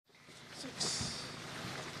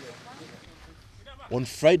On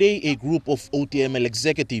Friday, a group of OTML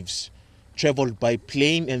executives traveled by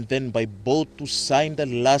plane and then by boat to sign the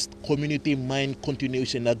last Community Mine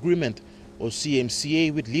Continuation Agreement, or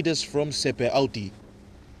CMCA, with leaders from Sepe-Auti.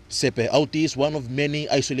 Sepe-Auti is one of many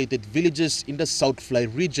isolated villages in the South Fly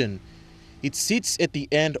region. It sits at the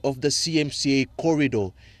end of the CMCA corridor,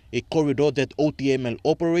 a corridor that OTML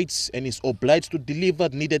operates and is obliged to deliver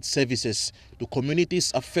needed services to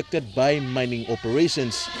communities affected by mining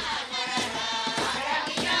operations.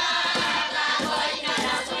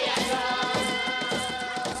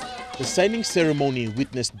 The signing ceremony,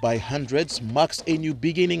 witnessed by hundreds, marks a new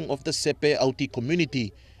beginning of the Sepe-Auti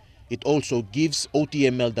community. It also gives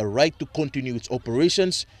OTML the right to continue its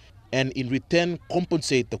operations and in return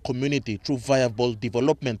compensate the community through viable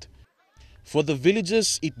development. For the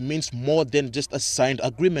villagers, it means more than just a signed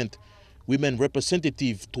agreement. Women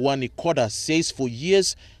representative Tuani Koda says for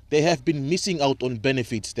years they have been missing out on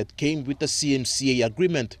benefits that came with the CMCA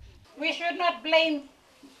agreement. We should not blame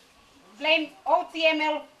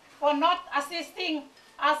OTML for not assisting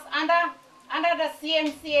us under the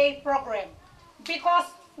CMCA program, because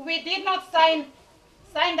we did not sign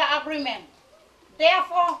the agreement.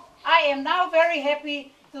 Therefore, I am now very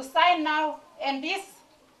happy to sign now, and this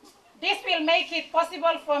will make it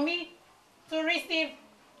possible for me to receive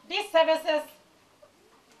these services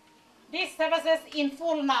in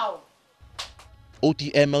full now.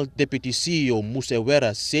 OTML Deputy CEO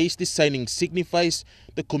Musewera says the signing signifies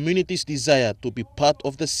the community's desire to be part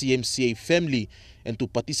of the CMCA family and to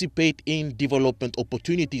participate in development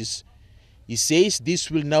opportunities. He says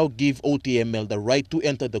this will now give OTML the right to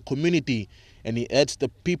enter the community, and he adds the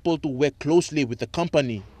people to work closely with the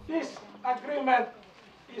company. This agreement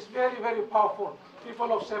is very, very powerful,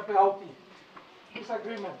 people of Sepe-Auti. This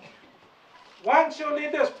agreement. Once your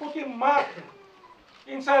leaders put in mark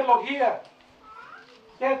inside log here,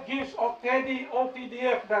 that gives Ok Tedi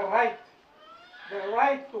OTDF the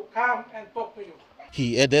right to come and talk to you.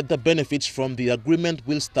 He added the benefits from the agreement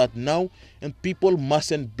will start now and people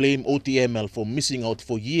mustn't blame OTML for missing out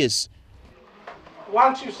for years.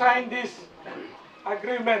 Once you sign this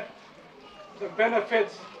agreement, the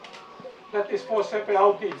benefits that is for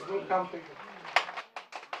Sepe-Auti will come to you.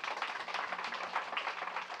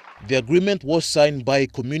 The agreement was signed by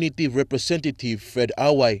Community Representative Fred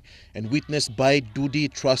Awai and witnessed by Dudi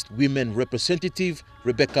Trust Women Representative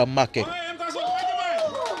Rebecca Market.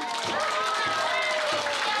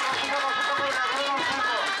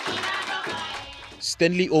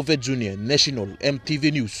 Stanley Ove Jr., National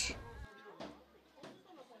EMTV News.